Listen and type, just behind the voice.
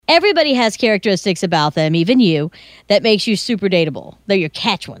everybody has characteristics about them, even you, that makes you super dateable. They're your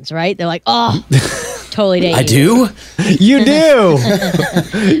catch ones, right? They're like, oh, totally dateable. I do? You do.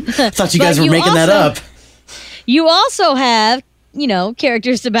 Thought you guys were making that up. You also have,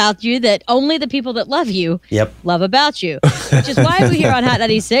 characters about you that only the people that love you love about you. Which is why we here on Hot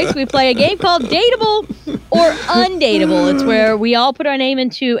 96, we play a game called Datable or Undatable. It's where we all put our name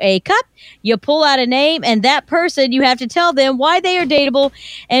into a cup. You pull out a name, and that person, you have to tell them why they are dateable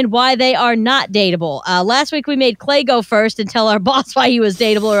and why they are not dateable. Last week, we made Clay go first and tell our boss why he was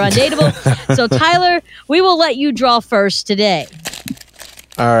dateable or undateable. So, Tyler, we will let you draw first today.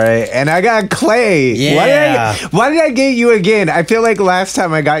 All right, and I got Clay. Yeah. Why did I get you again? I feel like last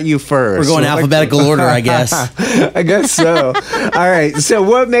time I got you first. We're going alphabetical order, I guess. I guess so. All right, so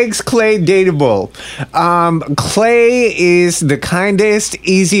what makes Clay dateable? Clay is the kindest,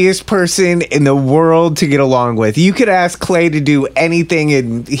 easiest person in the world to get along with. You could ask Clay to do anything,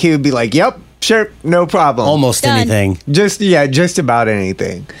 and he would be like, yep. Sure, no problem. Almost Done. anything. Just about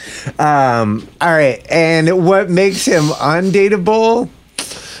anything. All right, and what makes him undateable?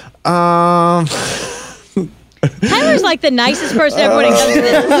 Tyler's like the nicest person ever when it comes to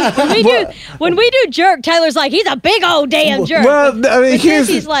this. When we do jerk, Tyler's like, he's a big old damn jerk. Well, I mean,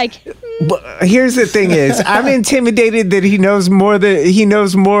 he's like, here's the thing is, I'm intimidated that he knows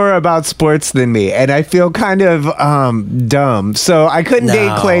more about sports than me, and I feel kind of dumb. So I couldn't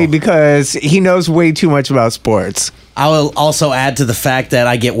date Clay because he knows way too much about sports. I will also add to the fact that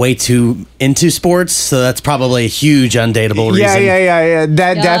I get way too into sports, so that's probably a huge undateable reason. Yeah.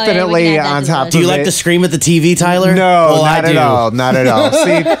 That definitely on top of it. Do you like to scream at the TV, Tyler? No, well, not at all. Not at all.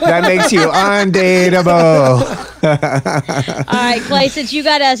 See, that makes you undateable. all right, Clay, since you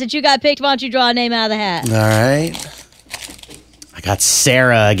got picked, why don't you draw a name out of the hat? All right. I got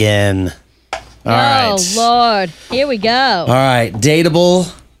Sarah again. All right. Oh, Lord. Here we go. All right,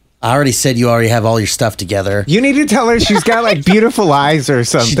 dateable. I already said you already have all your stuff together. You need to tell her she's got like beautiful eyes or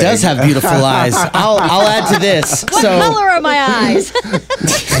something. She does have beautiful eyes. I'll add to this. What color are my eyes?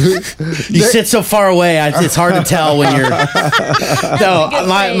 You sit so far away, it's hard to tell when you're. No,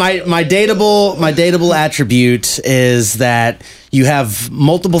 my dateable attribute is that you have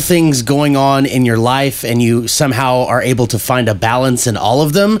multiple things going on in your life, and you somehow are able to find a balance in all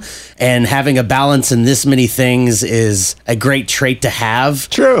of them. And having a balance in this many things is a great trait to have.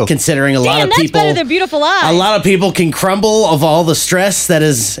 True. Considering a lot of that's people, better than beautiful eyes. a lot of people can crumble of all the stress that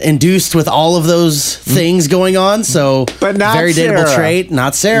is induced with all of those things going on. So, but not very Sarah. dateable trait.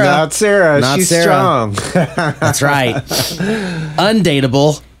 Not Sarah. Not Sarah. Not She's Sarah. strong. That's right.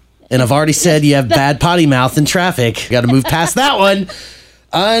 Undateable. And I've already said you have bad potty mouth in traffic. Got to move past that one.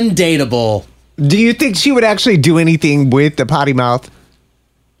 Undateable. Do you think she would actually do anything with the potty mouth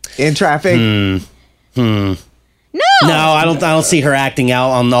in traffic? No. No, I don't see her acting out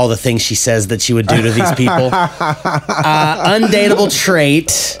on all the things she says that she would do to these people. Undateable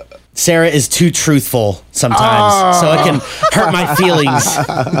trait. Sarah is too truthful sometimes, so it can hurt my feelings.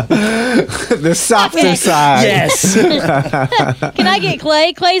 The softer side. Yes. Can I get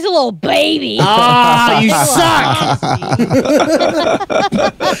Clay? Clay's a little baby. You suck.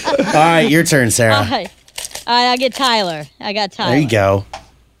 All right, your turn, Sarah. All right, I'll get Tyler. I got Tyler. There you go.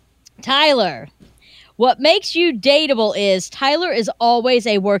 Tyler. What makes you dateable is Tyler is always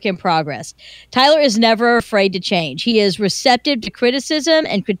a work in progress. Tyler is never afraid to change. He is receptive to criticism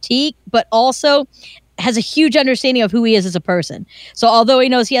and critique, but also has a huge understanding of who he is as a person. So although he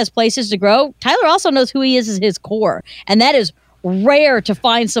knows he has places to grow, Tyler also knows who he is as his core. And that is rare to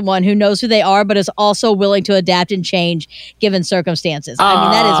find someone who knows who they are, but is also willing to adapt and change given circumstances. I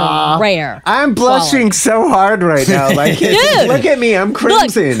mean, that is a rare. I'm blushing so hard right now. Like, Dude, look at me. I'm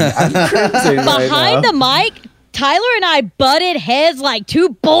crimson. I'm crimson Behind the mic, Tyler and I butted heads like two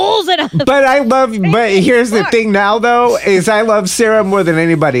bulls. But here's the thing now, though, is I love Sarah more than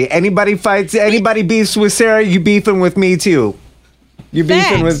anybody. Anybody beefs with Sarah, you beefing with me, too. You're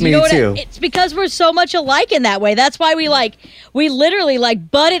beefing with me too. It's because we're so much alike in that way. That's why we literally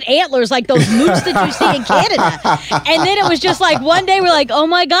butted antlers like those moose that you see in Canada. And then it was just like one day we're like, oh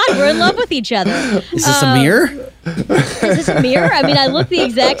my God, we're in love with each other. Is this a mirror? Is this a mirror? I mean, I look the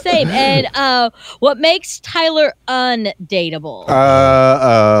exact same. And what makes Tyler undateable?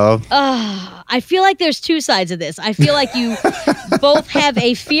 I feel like there's two sides of this. I feel like you both have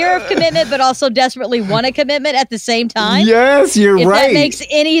a fear of commitment, but also desperately want a commitment at the same time. Yes, you're right. If that makes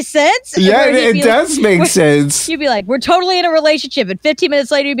any sense. Yeah, it does make sense. You'd be like, we're totally in a relationship. And 15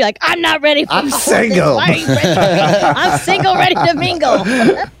 minutes later, you'd be like, I'm not ready for I'm single. Why are you ready for me? I'm single, ready to mingle.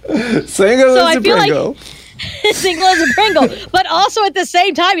 Single as a Pringle. single as a Pringle. But also at the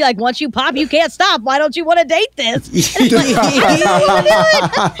same time, you're like, once you pop, you can't stop. Why don't you want to date this? Like, I don't want to do it.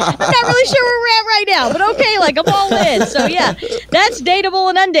 I'm not really sure where we're at right now, but okay, like I'm all in. So yeah, that's Dateable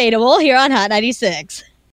and Undateable here on Hot 96.